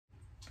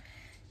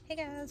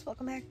Hey guys,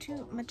 welcome back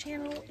to my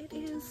channel. It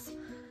is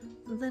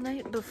the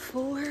night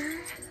before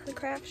the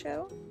craft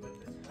show.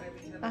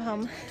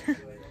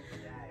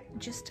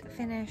 Just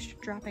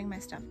finished dropping my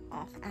stuff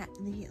off at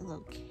the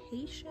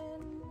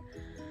location.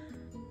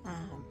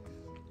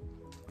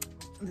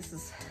 This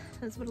is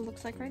what it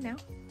looks like right now.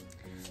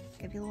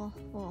 Give you a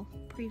little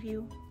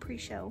preview,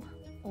 pre-show,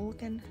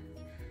 looking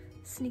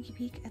sneaky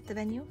peek at the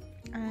venue.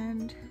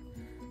 And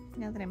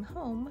now that I'm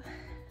home,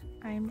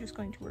 I'm just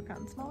going to work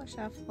on smaller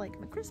stuff like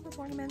the Christmas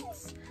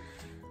ornaments.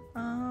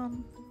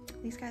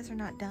 These guys are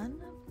not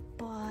done,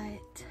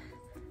 but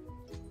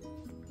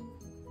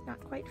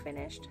not quite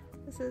finished.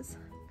 This is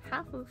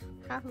half of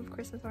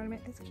Christmas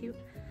ornament. It's cute.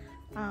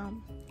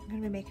 I'm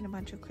gonna be making a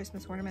bunch of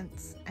Christmas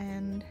ornaments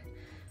and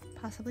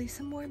possibly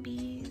some more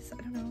bees.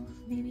 I don't know,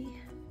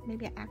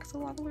 maybe an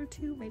axolotl or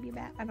two, maybe a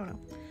bat, I don't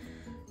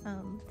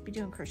know. Be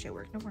doing crochet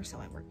work, no more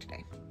sewing work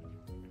today.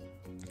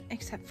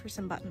 Except for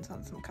some buttons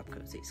on some cup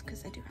cozies,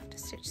 because I do have to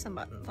stitch some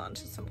buttons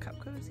onto some cup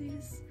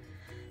cozies.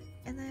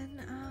 And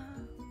then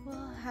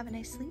we'll have a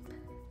nice sleep.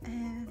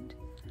 And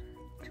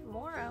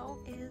tomorrow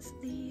is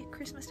the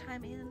Christmas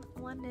time in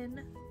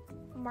London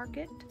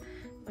market,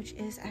 which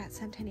is at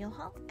Centennial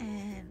Hall,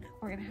 and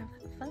we're gonna have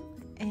fun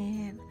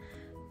and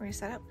we're gonna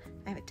set up.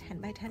 I have a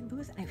 10 by 10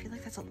 booth, and I feel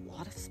like that's a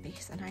lot of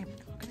space, and I'm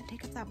not gonna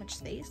take up that much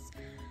space.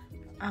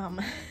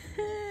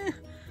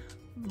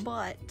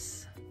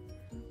 But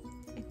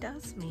it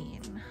does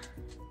mean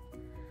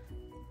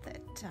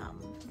that,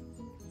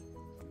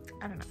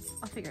 I don't know,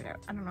 I'll figure it out.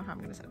 I don't know how I'm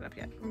gonna set it up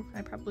yet.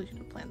 I probably should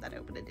have planned that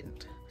out, but I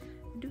didn't.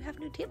 I do have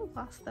new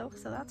tablecloths though,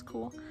 so that's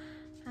cool.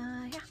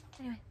 Yeah,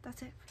 anyway,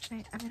 that's it for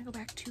tonight. I'm gonna go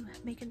back to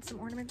making some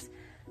ornaments.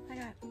 I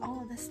got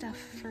all of this stuff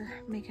for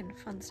making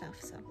fun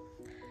stuff, so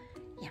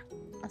yeah,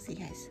 I'll see you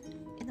guys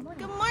in the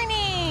morning. Good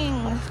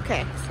morning!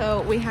 Okay,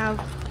 so we have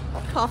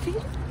coffee.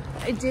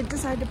 I did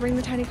decide to bring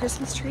the tiny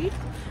Christmas tree.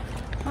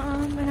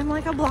 And I'm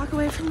like a block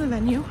away from the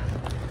venue.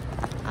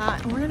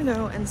 And we're gonna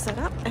go and set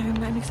up,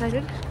 and I'm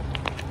excited.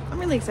 I'm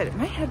really excited.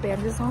 My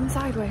headband is on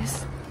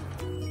sideways.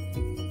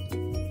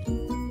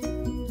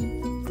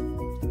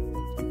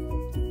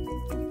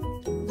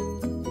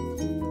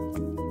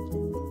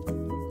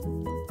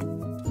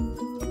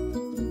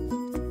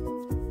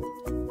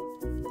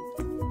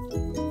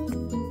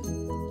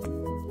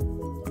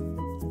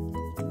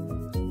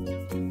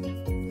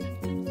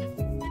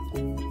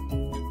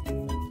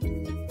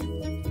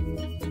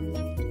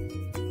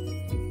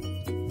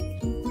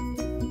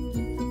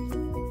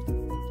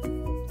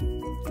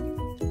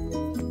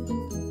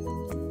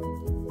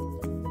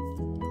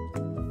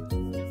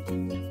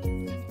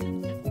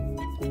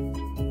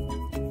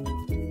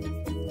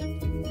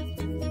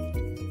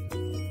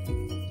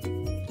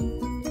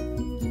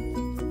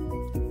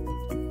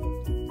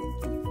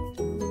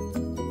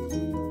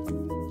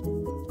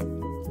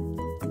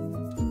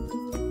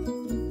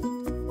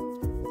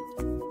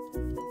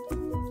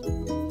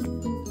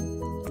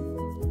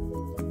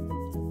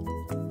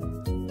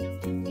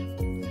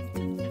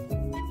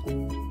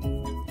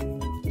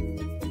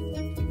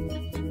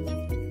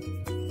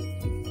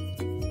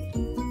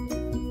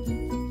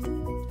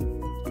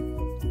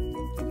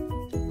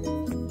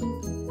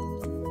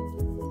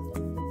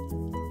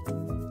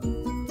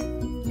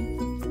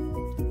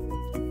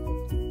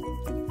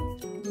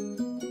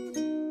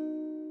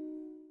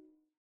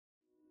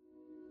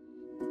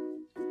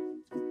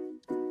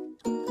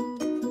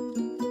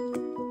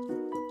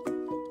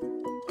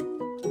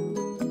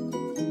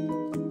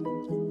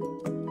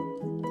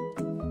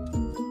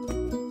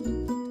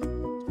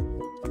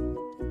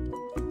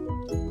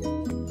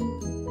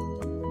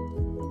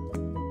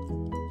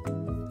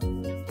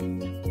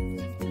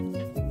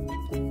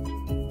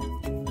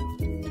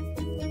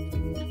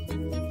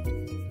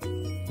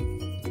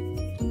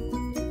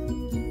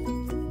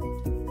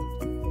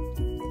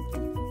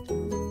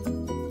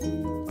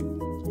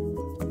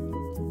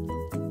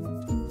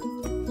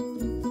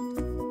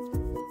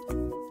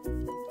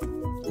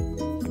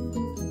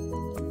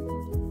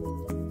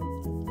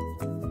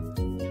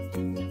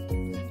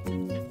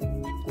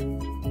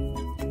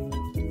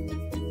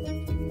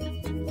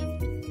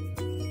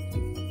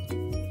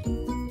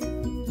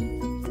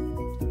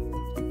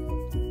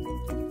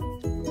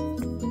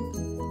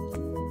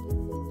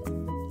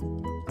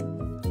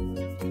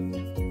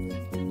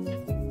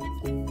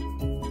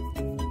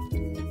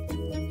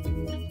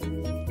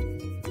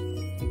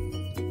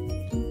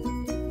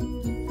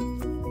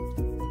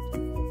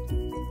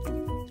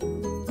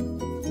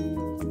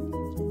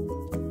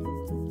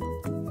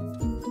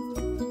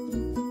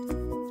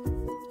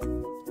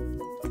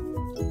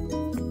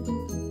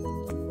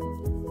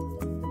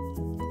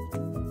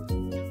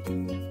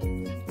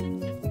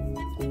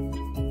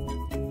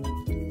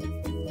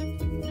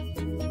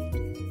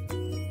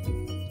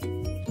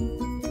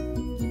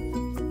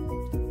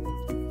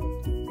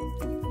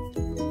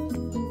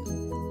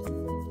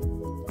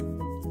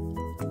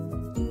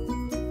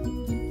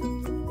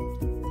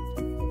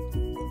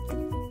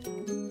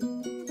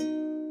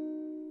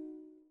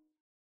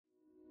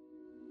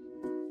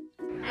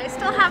 I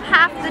still have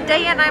half the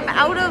day and I'm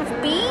out of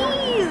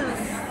bees.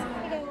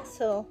 Hey guys,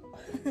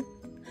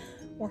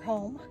 we're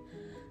home.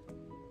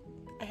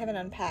 I haven't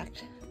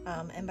unpacked,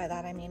 and by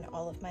that I mean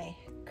all of my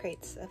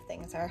crates of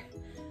things are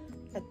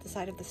at the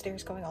side of the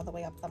stairs going all the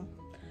way up them.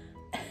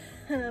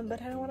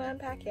 But I don't want to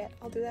unpack yet.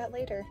 I'll do that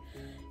later.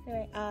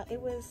 Anyway, it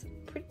was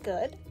pretty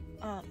good.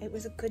 It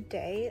was a good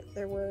day.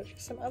 There were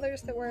some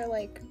others that were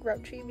like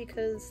grouchy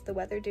because the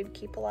weather did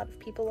keep a lot of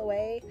people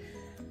away.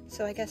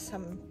 So I guess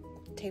some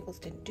tables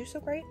didn't do so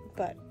great,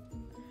 but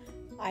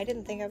I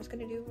didn't think I was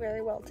going to do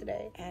very well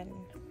today. And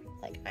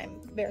like,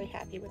 I'm very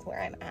happy with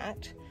where I'm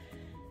at.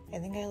 I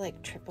think I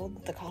like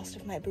tripled the cost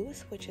of my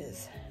booth, which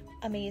is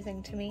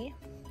amazing to me.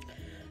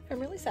 I'm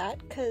really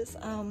sad because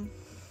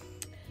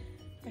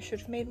I should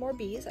have made more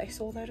bees. I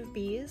sold out of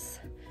bees.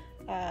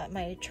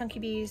 My chunky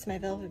bees, my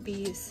velvet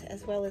bees,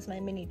 as well as my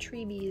mini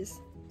tree bees,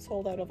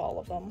 sold out of all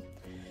of them.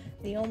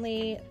 The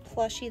only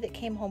plushie that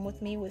came home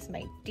with me was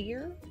my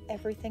deer.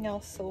 Everything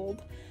else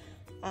sold.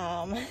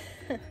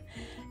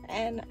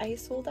 And I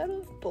sold out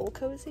of bull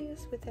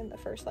cozies within the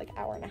first like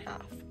hour and a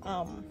half.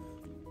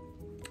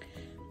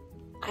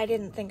 I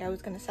didn't think I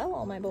was going to sell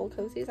all my bull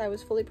cozies. I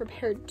was fully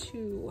prepared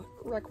to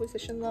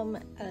requisition them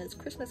as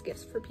Christmas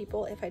gifts for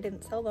people if I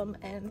didn't sell them,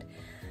 and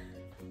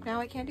now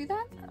I can't do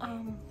that.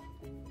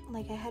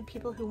 Like, I had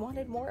people who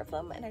wanted more of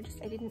them, and I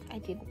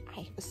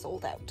was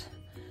sold out.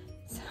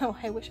 So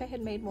I wish I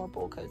had made more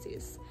bull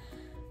cozies.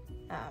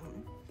 Other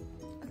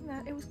than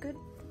that, it was good.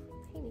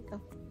 Hey, Nico.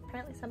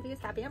 Apparently somebody is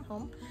happy I'm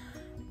home.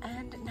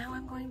 And now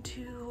I'm going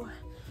to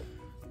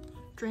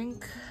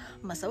drink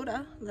my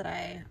soda that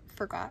I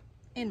forgot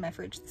in my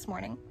fridge this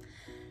morning.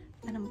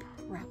 And I'm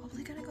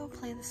probably gonna go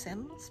play The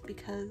Sims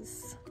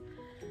because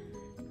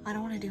I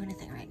don't want to do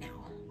anything right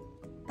now.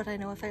 But I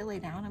know if I lay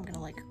down, I'm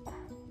gonna like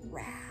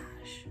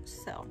crash.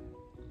 So,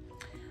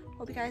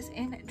 hope you guys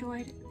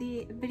enjoyed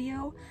the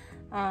video.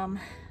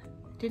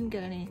 Didn't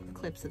get any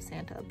clips of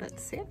Santa, but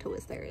Santa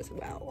was there as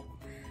well.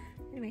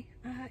 Anyway,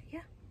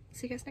 yeah,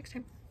 see you guys next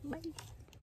time. Bye.